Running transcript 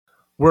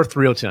We're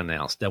thrilled to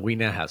announce that we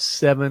now have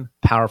 7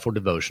 powerful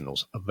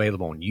devotionals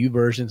available on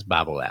YouVersion's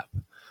Bible app.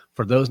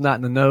 For those not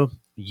in the know,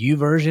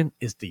 YouVersion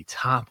is the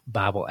top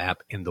Bible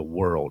app in the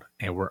world,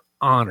 and we're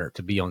honored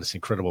to be on this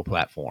incredible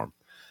platform.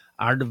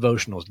 Our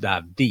devotionals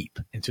dive deep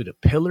into the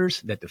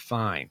pillars that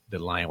define the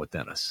lion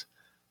within us: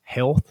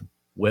 health,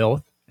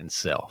 wealth, and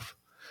self.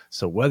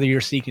 So whether you're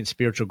seeking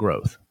spiritual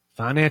growth,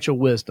 financial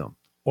wisdom,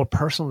 or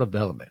personal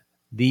development,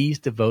 these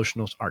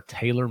devotionals are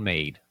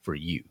tailor-made for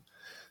you.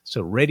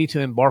 So ready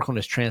to embark on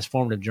this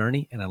transformative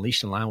journey and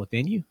unleash the lion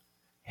within you?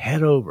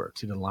 Head over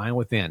to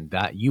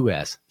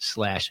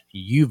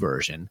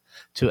thelionwithin.us/YouVersion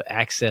to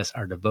access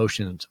our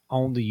devotions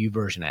on the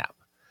YouVersion app.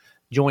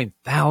 Join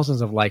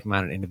thousands of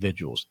like-minded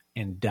individuals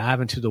and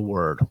dive into the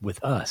Word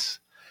with us.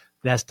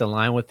 That's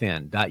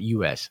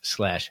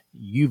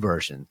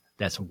thelionwithin.us/YouVersion.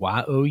 That's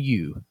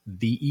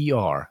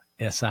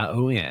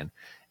YOUVERSION.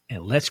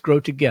 And let's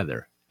grow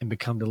together and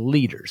become the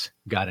leaders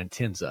God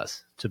intends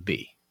us to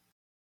be.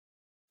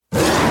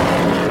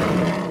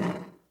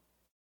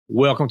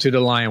 Welcome to The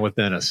Lion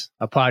Within Us,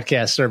 a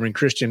podcast serving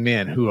Christian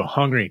men who are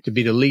hungry to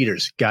be the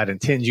leaders God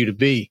intends you to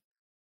be.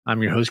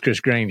 I'm your host,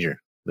 Chris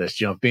Granger. Let's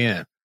jump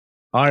in.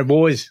 All right,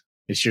 boys,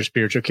 it's your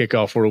spiritual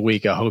kickoff for the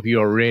week. I hope you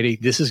are ready.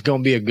 This is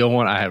going to be a good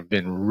one. I have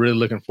been really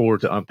looking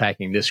forward to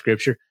unpacking this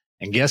scripture.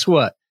 And guess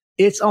what?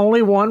 It's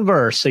only one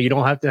verse, so you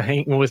don't have to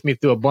hang with me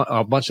through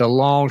a bunch of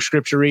long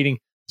scripture reading.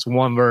 It's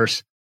one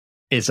verse.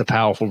 It's a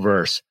powerful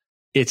verse.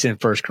 It's in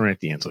 1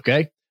 Corinthians,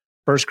 okay?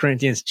 1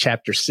 Corinthians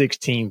chapter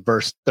 16,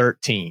 verse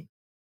 13.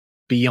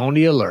 Be on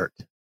the alert.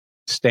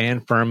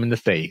 Stand firm in the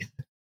faith.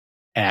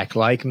 Act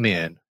like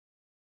men.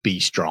 Be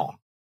strong.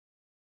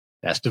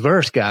 That's the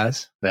verse,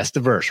 guys. That's the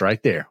verse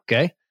right there,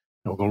 okay?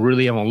 And I'm going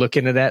to look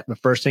into that. The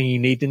first thing you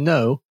need to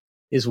know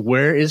is,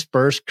 where is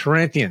 1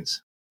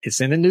 Corinthians?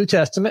 It's in the New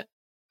Testament,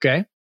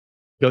 okay?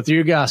 Go through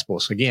your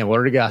Gospels. Again, what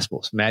are the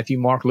Gospels? Matthew,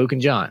 Mark, Luke,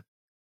 and John.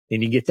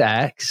 Then you get to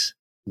Acts,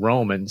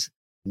 Romans,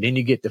 and then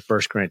you get to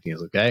 1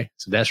 Corinthians, okay?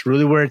 So that's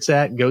really where it's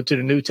at. Go to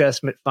the New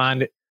Testament,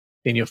 find it,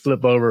 then you'll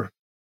flip over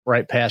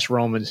right past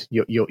Romans.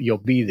 You'll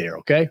be there,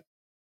 okay?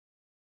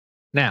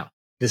 Now,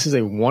 this is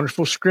a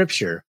wonderful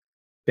scripture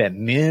that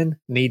men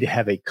need to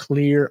have a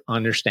clear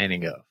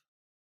understanding of.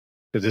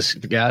 Because this,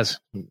 guys,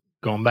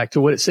 going back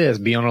to what it says,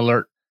 be on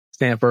alert,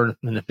 stand firm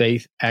in the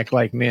faith, act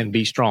like men,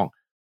 be strong.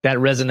 That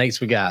resonates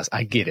with guys.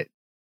 I get it.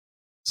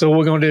 So what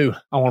we're going to do,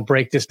 I want to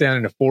break this down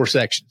into 4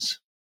 sections.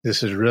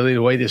 This is really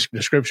the way the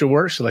scripture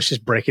works. So let's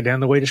just break it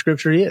down the way the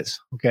scripture is.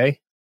 Okay.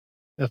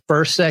 The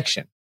first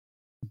section,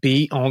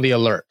 be on the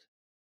alert.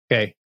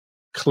 Okay.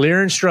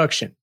 Clear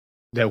instruction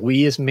that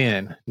we as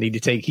men need to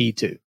take heed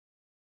to.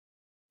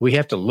 We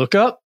have to look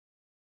up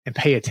and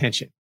pay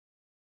attention.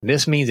 And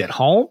this means at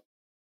home,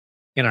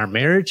 in our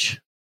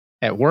marriage,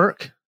 at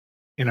work,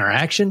 in our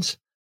actions,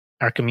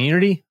 our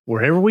community,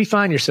 wherever we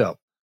find yourself,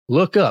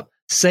 look up.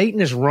 Satan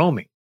is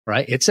roaming,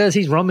 right? It says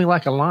he's roaming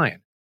like a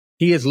lion.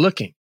 He is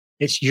looking.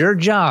 It's your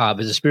job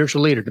as a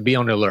spiritual leader to be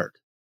on the alert.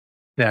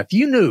 Now, if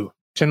you knew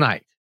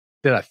tonight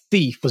that a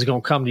thief was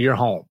going to come to your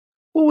home,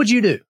 what would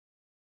you do?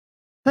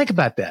 Think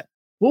about that.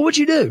 What would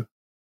you do?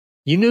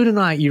 You knew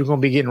tonight you were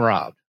going to be getting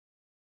robbed.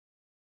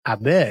 I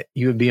bet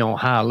you would be on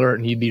high alert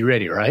and you'd be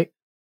ready, right?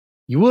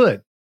 You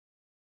would.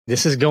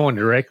 This is going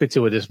directly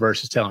to what this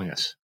verse is telling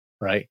us,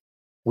 right?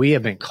 We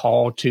have been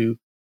called to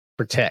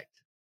protect.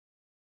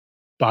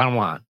 Bottom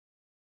line,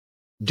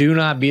 do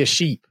not be a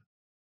sheep.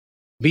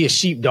 Be a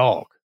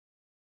sheepdog.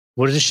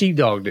 What does a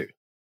sheepdog do?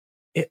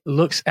 It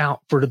looks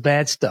out for the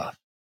bad stuff.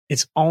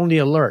 It's on the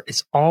alert.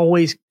 It's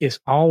always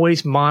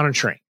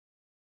monitoring.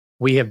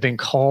 We have been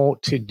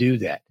called to do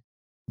that.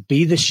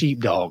 Be the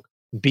sheepdog.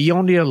 Be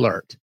on the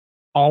alert.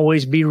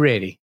 Always be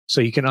ready so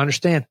you can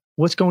understand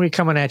what's going to be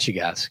coming at you,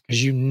 guys,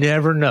 because you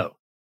never know.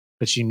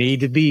 But you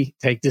need to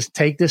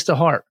take this to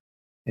heart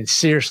and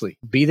seriously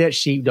be that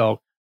sheepdog.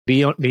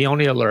 Be on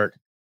the alert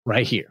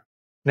right here.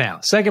 Now,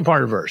 second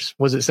part of the verse,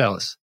 what does it tell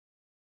us?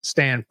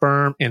 Stand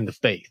firm in the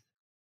faith.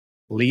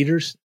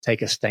 Leaders,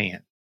 take a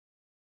stand.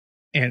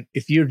 And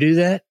if you do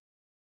that,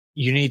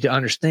 you need to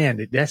understand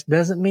that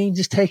doesn't mean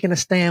just taking a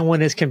stand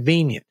when it's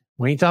convenient.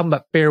 We ain't talking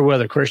about fair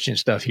weather Christian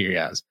stuff here,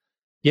 guys.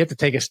 You have to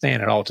take a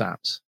stand at all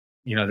times.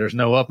 You know, there's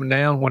no up and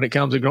down when it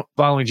comes to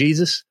following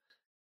Jesus.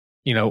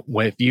 You know,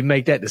 if you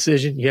make that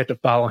decision, you have to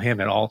follow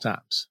him at all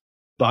times.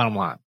 Bottom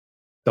line,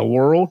 the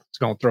world is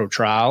going to throw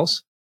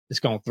trials. It's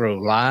going to throw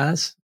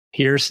lies,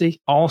 heresy,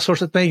 all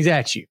sorts of things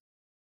at you.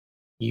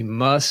 You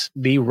must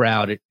be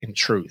rooted in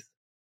truth.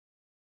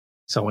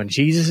 So when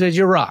Jesus is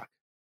your rock,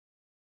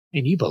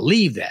 and you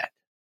believe that,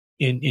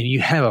 and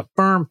you have a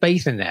firm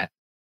faith in that,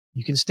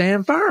 you can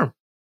stand firm.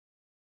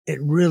 It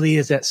really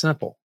is that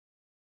simple.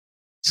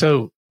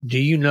 So do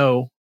you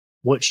know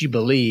what you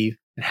believe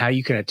and how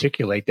you can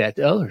articulate that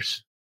to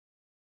others?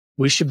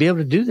 We should be able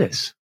to do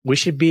this. We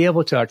should be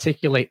able to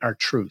articulate our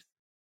truth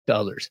to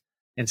others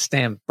and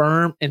stand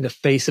firm in the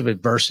face of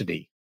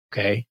adversity,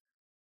 okay?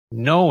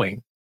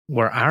 Knowing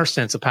where our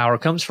sense of power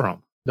comes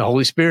from, the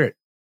Holy Spirit.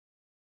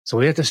 So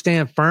we have to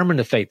stand firm in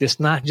the faith. It's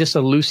not just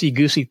a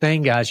loosey-goosey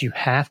thing, guys. You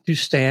have to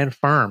stand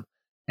firm.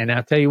 And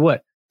I'll tell you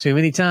what, too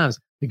many times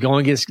the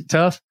going gets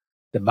tough,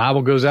 the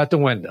Bible goes out the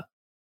window,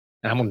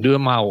 and I'm going to do it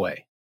my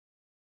way.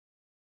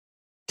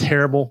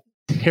 Terrible,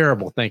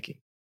 terrible thinking.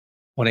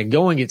 When the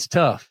going gets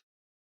tough,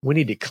 we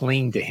need to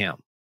cling to him.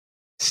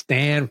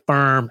 Stand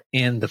firm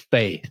in the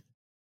faith.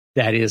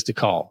 That is the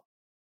call.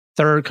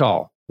 Third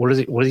call. What is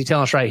he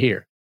telling us right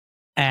here?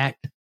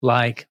 Act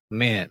like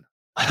men.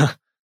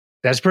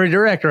 That's pretty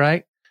direct,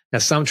 right? Now,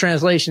 some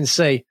translations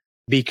say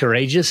be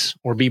courageous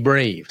or be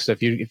brave. So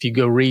if you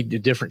go read the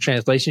different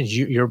translations,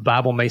 your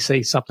Bible may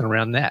say something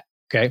around that.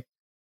 Okay.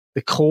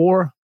 The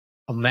core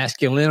of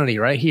masculinity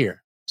right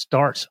here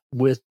starts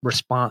with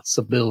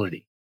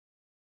responsibility.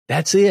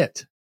 That's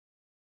it.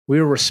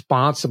 We're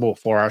responsible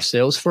for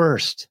ourselves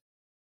first.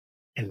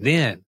 And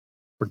then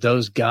for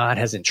those God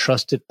has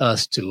entrusted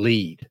us to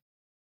lead,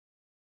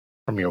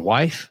 from your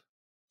wife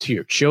to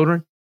your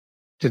children,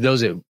 to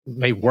those that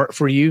may work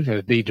for you,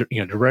 to be,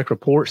 direct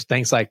reports,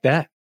 things like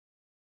that.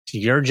 It's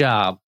your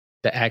job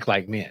to act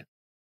like men.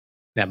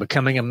 Now,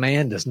 becoming a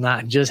man does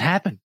not just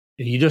happen.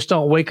 You just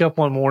don't wake up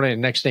one morning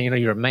and next thing you know,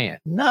 you're a man.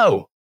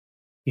 No,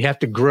 you have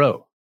to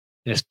grow.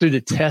 And it's through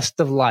the test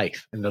of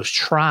life and those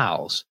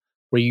trials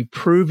where you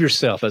prove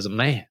yourself as a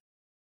man.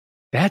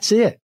 That's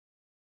it.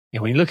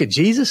 And when you look at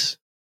Jesus,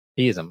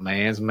 he is a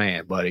man's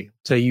man, buddy.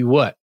 Tell you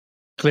what,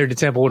 cleared the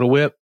temple with a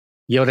whip,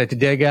 yelled at the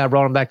dead guy,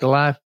 brought him back to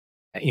life,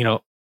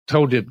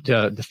 told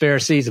the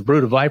Pharisees, the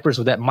brood of vipers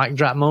with that mic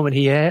drop moment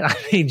he had. I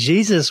mean,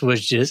 Jesus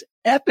was just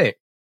epic,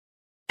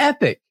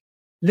 epic.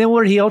 Then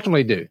what did he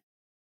ultimately do?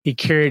 He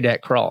carried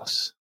that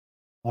cross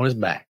on his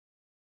back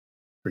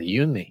for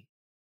you and me.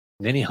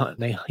 And then he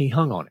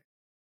hung on it.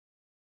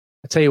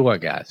 I tell you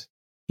what, guys,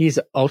 he's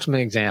the ultimate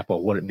example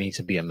of what it means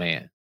to be a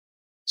man.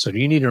 So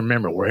you need to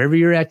remember, wherever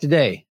you're at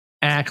today,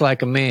 act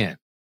like a man.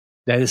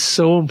 That is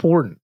so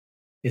important.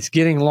 It's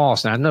getting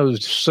lost. And I know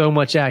there's so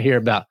much out here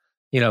about,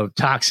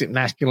 toxic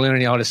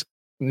masculinity, all this.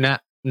 We're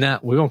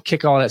going to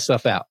kick all that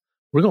stuff out.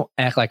 We're going to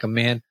act like a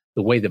man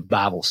the way the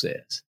Bible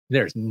says.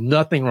 There's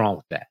nothing wrong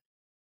with that.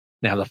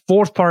 Now, the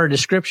fourth part of the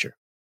scripture,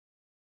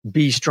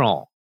 be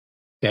strong.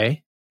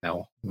 Okay.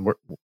 Now,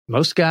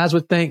 most guys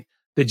would think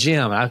the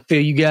gym. I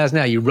feel you guys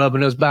now, you're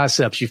rubbing those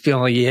biceps. You're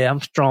feeling like, yeah,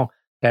 I'm strong.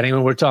 That ain't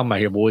what we're talking about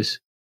here, boys.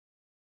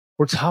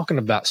 We're talking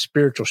about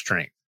spiritual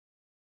strength.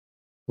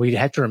 We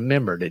have to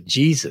remember that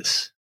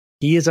Jesus,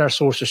 he is our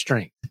source of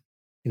strength.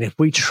 And if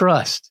we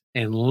trust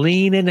and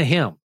lean into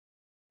him,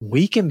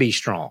 we can be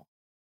strong.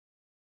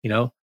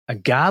 A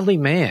godly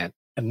man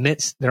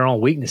admits their own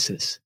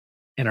weaknesses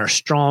and are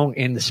strong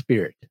in the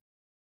spirit,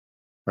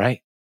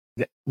 right?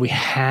 We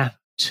have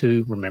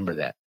to remember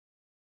that.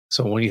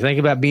 So when you think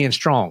about being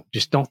strong,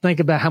 just don't think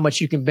about how much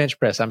you can bench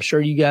press. I'm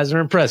sure you guys are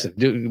impressive.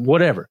 Do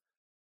whatever.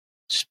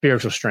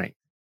 Spiritual strength.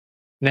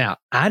 Now,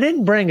 I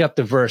didn't bring up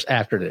the verse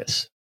after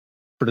this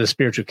for the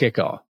spiritual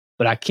kickoff,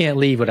 but I can't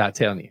leave without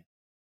telling you.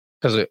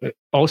 Because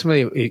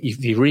ultimately,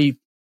 if you read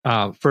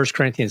 1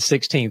 Corinthians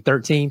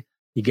 16:13,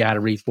 you got to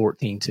read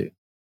 14 too.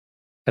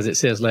 Because it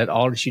says, let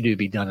all that you do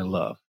be done in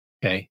love.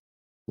 Okay?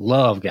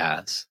 Love,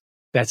 guys.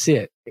 That's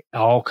it. It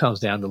all comes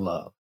down to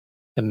love.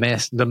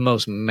 The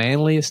most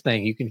manliest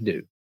thing you can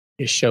do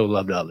is show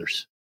love to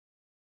others.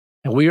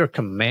 And we are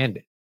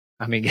commanded.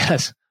 I mean,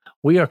 guys,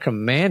 we are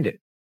commanded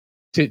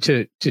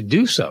to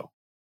do so.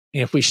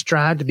 And if we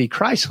strive to be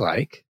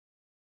Christ-like,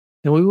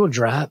 then we will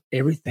drive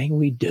everything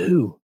we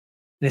do.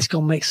 And it's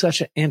going to make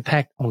such an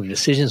impact on the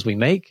decisions we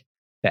make,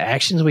 the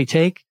actions we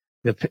take,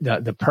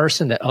 the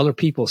person that other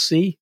people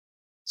see.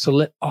 So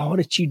let all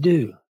that you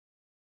do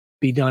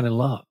be done in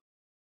love.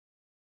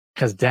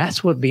 Because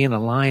that's what being a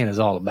lion is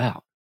all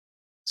about.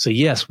 So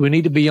yes, we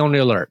need to be on the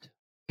alert,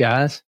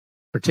 guys,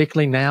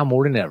 particularly now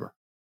more than ever.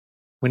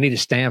 We need to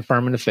stand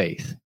firm in the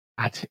faith.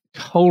 I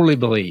totally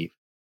believe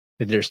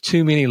that there's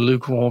too many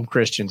lukewarm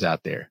Christians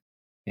out there.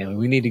 And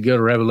we need to go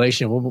to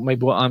Revelation.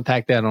 Maybe we'll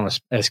unpack that on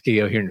a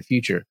SKO here in the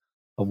future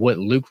of what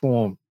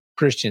lukewarm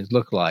Christians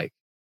look like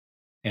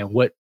and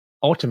what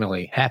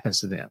ultimately happens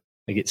to them.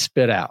 They get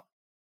spit out.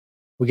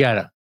 We got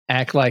to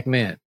act like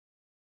men,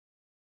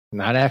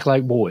 not act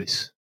like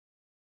boys.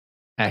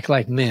 Act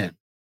like men.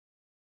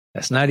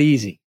 That's not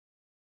easy,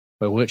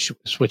 but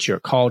it's what you're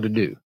called to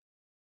do.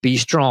 Be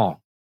strong,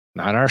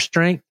 not our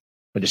strength,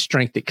 but the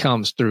strength that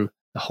comes through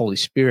the Holy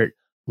Spirit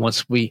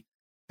once we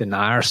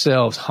deny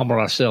ourselves, humble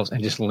ourselves,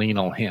 and just lean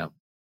on him.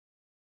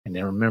 And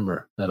then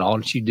remember that all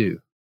that you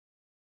do,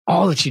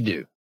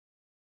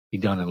 be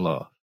done in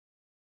love.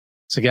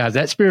 So guys,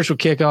 that spiritual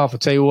kickoff, I'll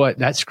tell you what,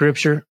 that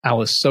scripture, I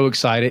was so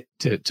excited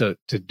to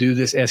do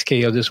this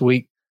SKO this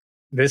week.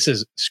 This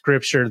is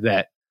scripture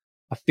that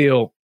I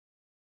feel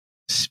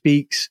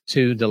speaks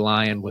to the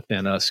lion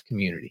within us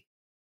community.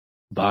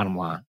 Bottom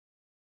line.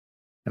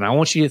 And I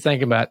want you to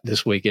think about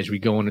this week as we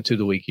go into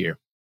the week here.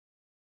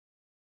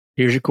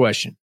 Here's your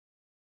question.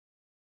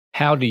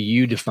 How do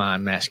you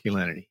define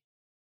masculinity?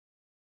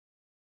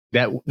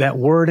 That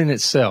word in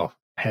itself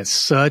has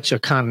such a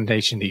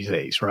connotation these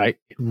days, right?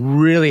 It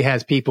really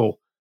has people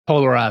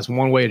polarized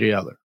one way or the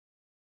other.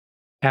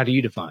 How do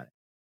you define it?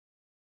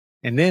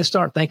 And then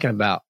start thinking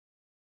about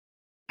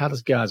How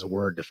does God's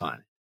word define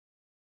it?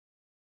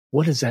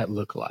 What does that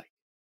look like?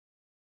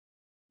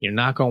 You're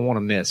not going to want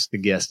to miss the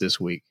guest this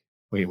week.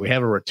 We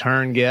have a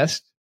return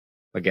guest,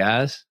 but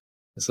guys,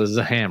 this is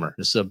a hammer.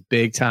 This is a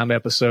big time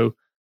episode.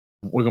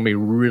 We're going to be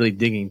really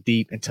digging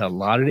deep into a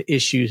lot of the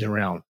issues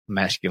around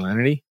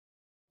masculinity,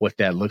 what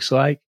that looks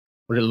like,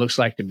 what it looks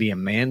like to be a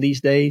man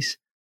these days.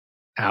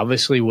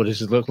 Obviously, what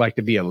does it look like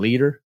to be a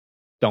leader?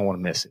 Don't want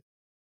to miss it.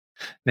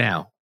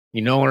 Now,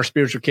 on our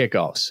spiritual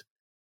kickoffs,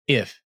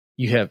 if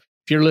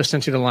you're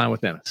listening to The Lion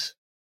Within Us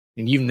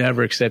and you've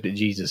never accepted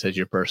Jesus as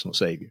your personal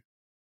savior,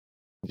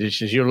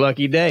 this is your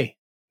lucky day.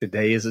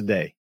 Today is the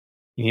day.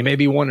 And you may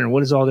be wondering,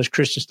 what is all this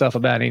Christian stuff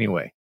about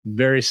anyway?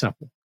 Very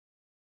simple.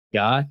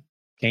 God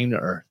came to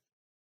earth.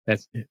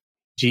 That's it.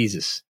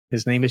 Jesus.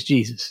 His name is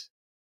Jesus.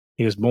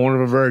 He was born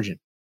of a virgin.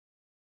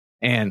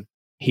 And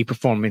he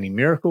performed many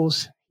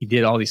miracles. He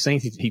did all these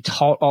things. He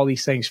taught all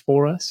these things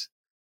for us.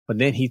 But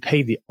then he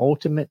paid the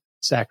ultimate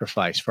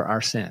sacrifice for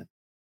our sin.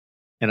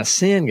 And a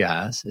sin,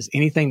 guys, is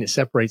anything that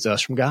separates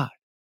us from God.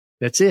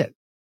 That's it.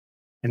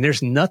 And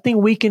there's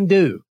nothing we can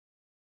do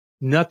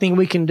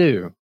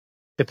to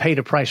pay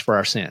the price for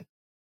our sin.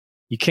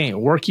 You can't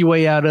work your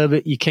way out of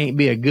it. You can't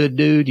be a good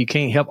dude. You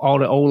can't help all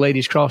the old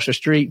ladies cross the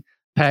street,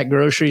 pack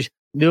groceries,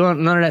 do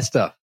none of that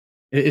stuff.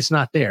 It's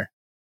not there.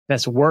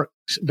 That's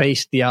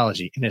works-based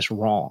theology, and it's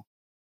wrong.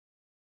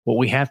 What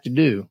we have to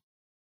do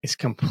is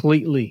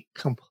completely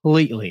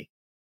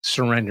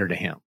surrender to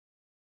him.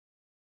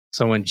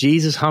 So when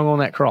Jesus hung on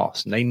that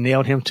cross and they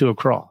nailed him to a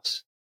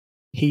cross,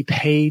 he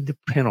paid the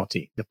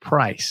penalty, the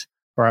price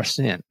for our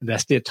sin.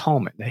 That's the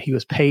atonement that he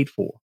was paid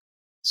for.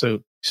 So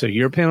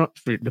your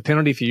the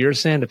penalty for your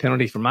sin, the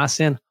penalty for my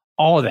sin,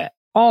 all that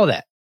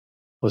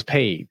was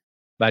paid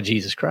by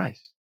Jesus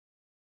Christ.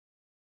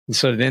 And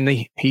so then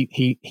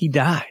he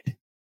died.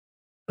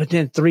 But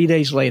then 3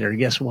 days later,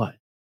 guess what?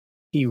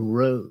 He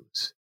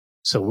rose.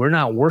 So we're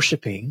not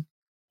worshiping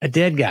a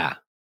dead guy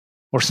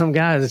or some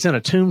guy that's in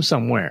a tomb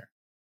somewhere.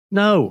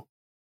 No,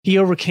 he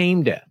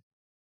overcame death.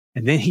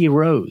 And then he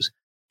rose.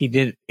 He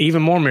did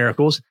even more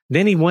miracles.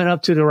 Then he went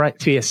up to the right,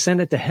 he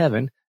ascended to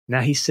heaven. Now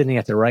he's sitting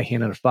at the right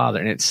hand of the Father.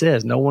 And it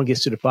says no one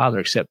gets to the Father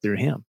except through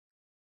him.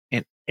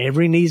 And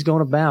every knee's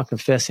going to bow and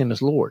confess him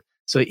as Lord.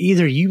 So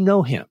either you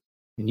know him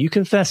and you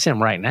confess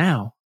him right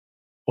now,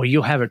 or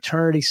you'll have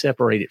eternity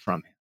separated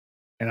from him.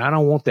 And I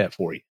don't want that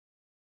for you.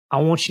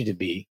 I want you to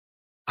be,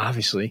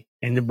 obviously,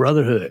 in the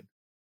brotherhood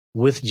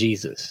with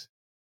Jesus.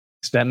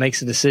 So that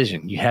makes a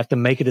decision. You have to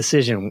make a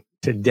decision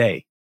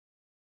today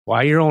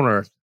while you're on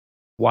earth,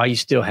 while you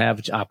still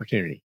have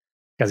opportunity.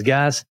 Because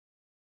guys,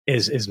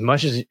 as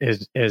much as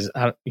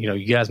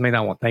you guys may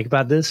not want to think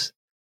about this,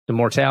 the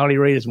mortality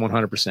rate is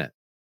 100%.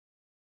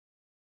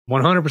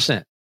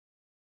 100%.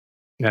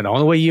 Now, the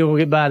only way you'll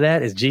get by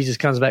that is Jesus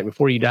comes back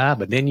before you die,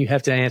 but then you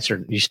have to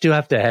answer. You still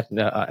have to have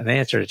an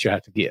answer that you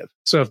have to give.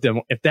 So if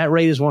that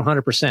rate is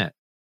 100%,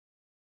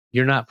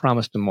 you're not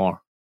promised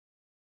tomorrow.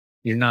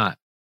 You're not.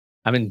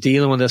 I've been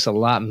dealing with this a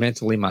lot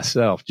mentally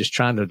myself, just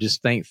trying to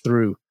think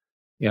through,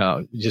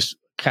 just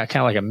kind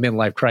of like a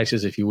midlife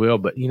crisis, if you will,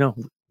 but,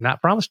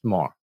 not promised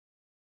tomorrow.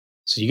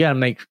 So you got to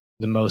make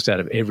the most out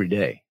of every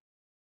day.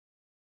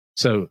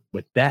 So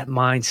with that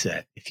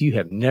mindset, if you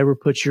have never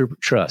put your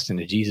trust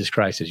into Jesus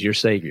Christ as your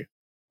Savior,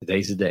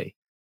 today's the day.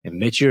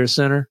 Admit you're a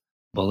sinner,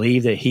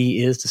 believe that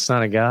he is the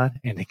Son of God,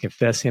 and to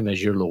confess him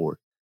as your Lord.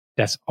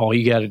 That's all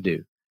you got to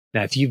do.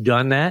 Now, if you've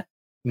done that,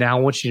 now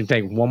I want you to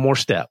take one more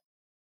step.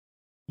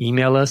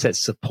 Email us at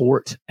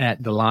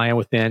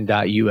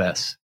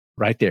support@thelionwithin.us.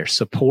 Right there,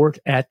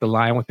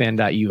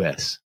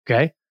 support@thelionwithin.us.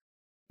 Okay?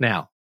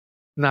 Now,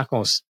 I'm not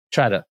going to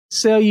try to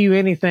sell you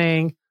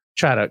anything,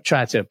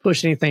 try to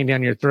push anything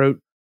down your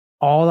throat.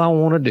 All I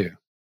want to do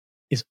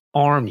is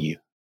arm you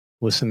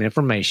with some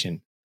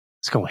information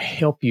that's going to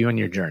help you on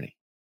your journey.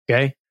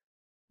 Okay?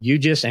 You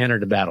just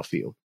entered the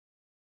battlefield,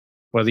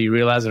 whether you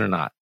realize it or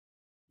not.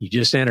 You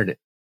just entered it.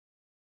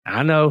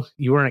 I know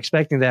you weren't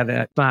expecting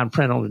that fine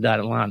print on the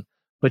dotted line,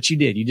 but you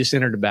did. You just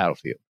entered the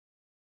battlefield.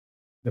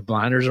 The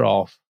blinders are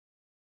off.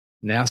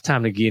 Now it's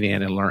time to get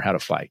in and learn how to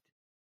fight.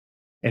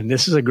 And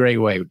this is a great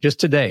way. Just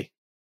today,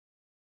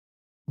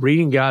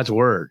 reading God's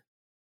word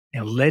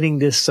and letting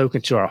this soak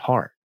into our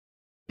heart.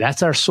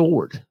 That's our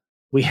sword.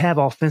 We have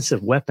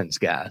offensive weapons,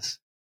 guys.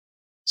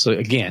 So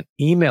again,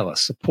 email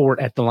us,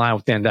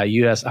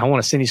 support@thelionwithin.us. I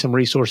want to send you some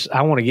resources.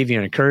 I want to give you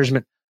an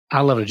encouragement.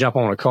 I love to jump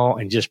on a call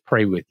and just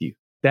pray with you.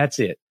 That's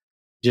it.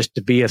 Just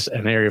to be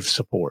an area of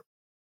support.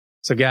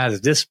 So guys,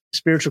 if this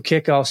spiritual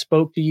kickoff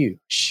spoke to you,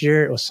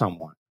 share it with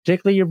someone,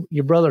 particularly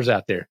your brothers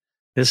out there.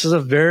 This is a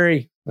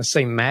very, let's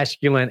say,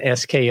 masculine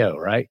SKO,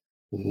 right?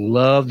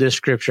 Love this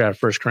scripture out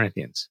of 1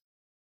 Corinthians.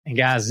 And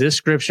guys, this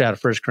scripture out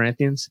of 1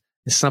 Corinthians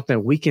is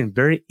something we can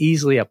very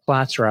easily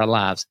apply to our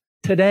lives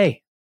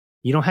today.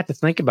 You don't have to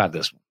think about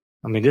this one.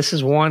 I mean, this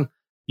is one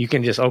you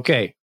can just,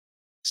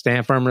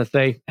 stand firm in the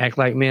faith, act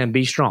like men,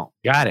 be strong.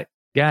 Got it.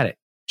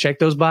 Check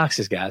those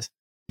boxes, guys.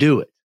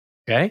 Do it.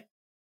 Okay?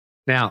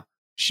 Now,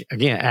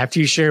 again, after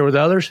you share with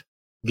others,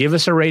 give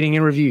us a rating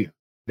and review.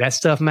 That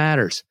stuff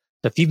matters.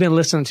 So if you've been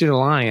listening to The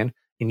Lion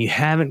and you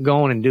haven't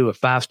gone and do a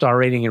 5-star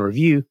rating and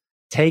review,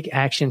 take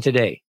action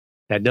today.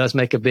 That does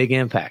make a big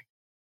impact.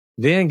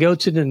 Then go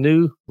to the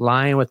new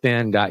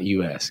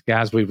lionwithin.us.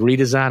 Guys, we've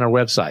redesigned our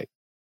website.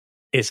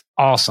 It's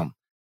awesome.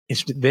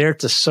 It's there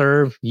to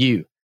serve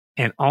you.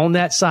 And on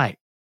that site,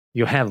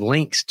 you'll have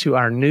links to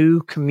our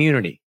new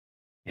community.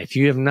 If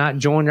you have not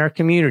joined our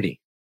community,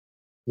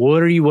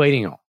 what are you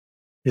waiting on?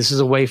 This is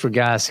a way for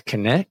guys to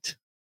connect,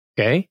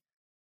 okay?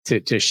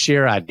 To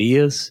share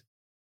ideas,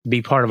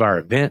 be part of our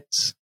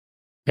events.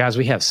 Guys,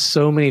 we have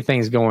so many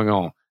things going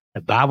on.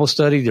 The Bible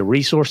study, the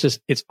resources,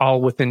 it's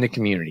all within the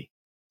community.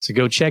 So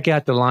go check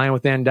out the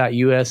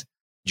lionwithin.us,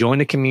 join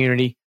the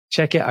community,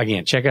 check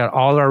out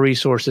all our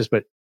resources,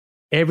 but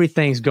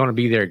everything's going to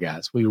be there,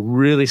 guys. We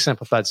really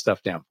simplified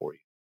stuff down for you.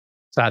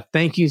 So I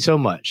thank you so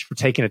much for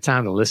taking the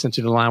time to listen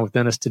to The Lion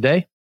Within Us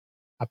today.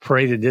 I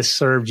pray that this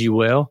served you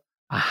well.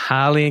 I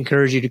highly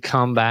encourage you to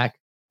come back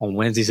on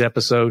Wednesday's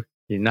episode.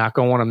 You're not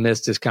going to want to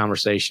miss this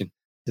conversation.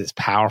 This is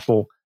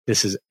powerful.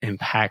 This is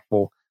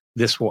impactful.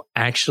 This will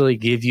actually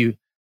give you,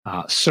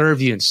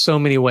 serve you in so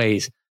many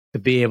ways to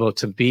be able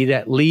to be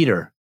that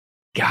leader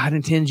God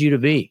intends you to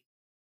be.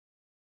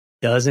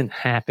 Doesn't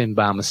happen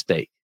by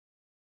mistake.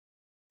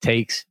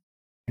 Takes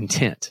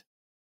intent.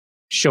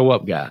 Show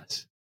up,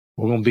 guys.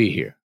 We're going to be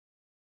here.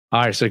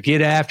 All right. So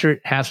get after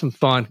it. Have some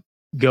fun.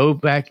 Go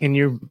back in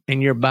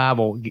your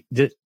Bible,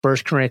 1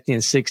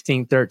 Corinthians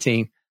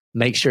 16:13.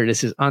 Make sure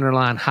this is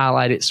underlined,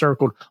 highlighted,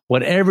 circled,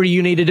 whatever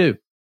you need to do.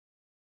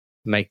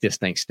 Make this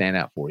thing stand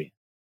out for you.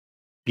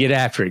 Get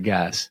after it,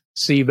 guys.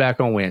 See you back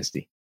on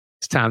Wednesday.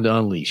 It's time to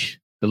unleash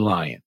the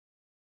lion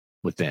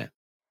within.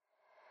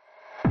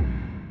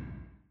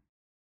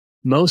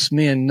 Most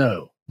men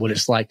know what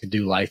it's like to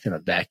do life in a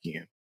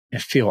vacuum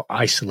and feel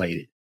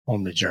isolated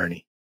on the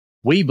journey.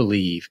 We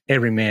believe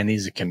every man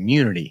needs a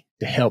community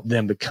to help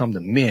them become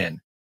the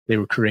men they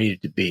were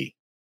created to be.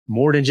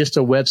 More than just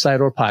a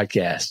website or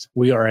podcast,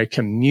 we are a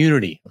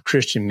community of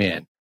Christian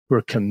men who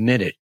are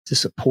committed to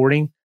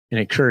supporting and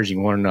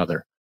encouraging one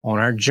another on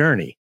our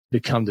journey to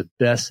become the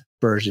best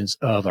versions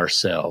of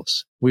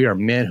ourselves. We are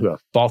men who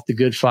have fought the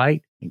good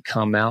fight and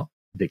come out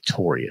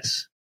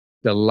victorious.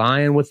 The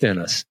lion within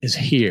us is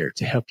here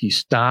to help you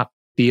stop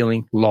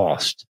feeling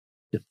lost,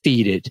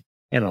 defeated,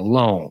 and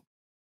alone.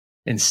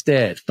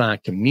 Instead,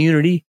 find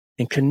community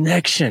and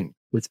connection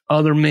with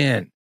other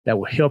men that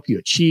will help you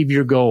achieve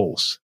your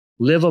goals,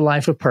 live a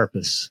life of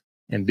purpose,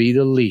 and be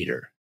the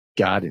leader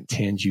God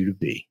intends you to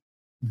be.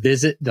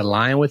 Visit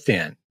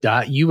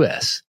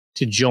thelionwithin.us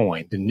to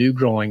join the new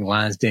growing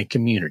Lions Den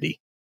community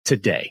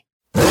today.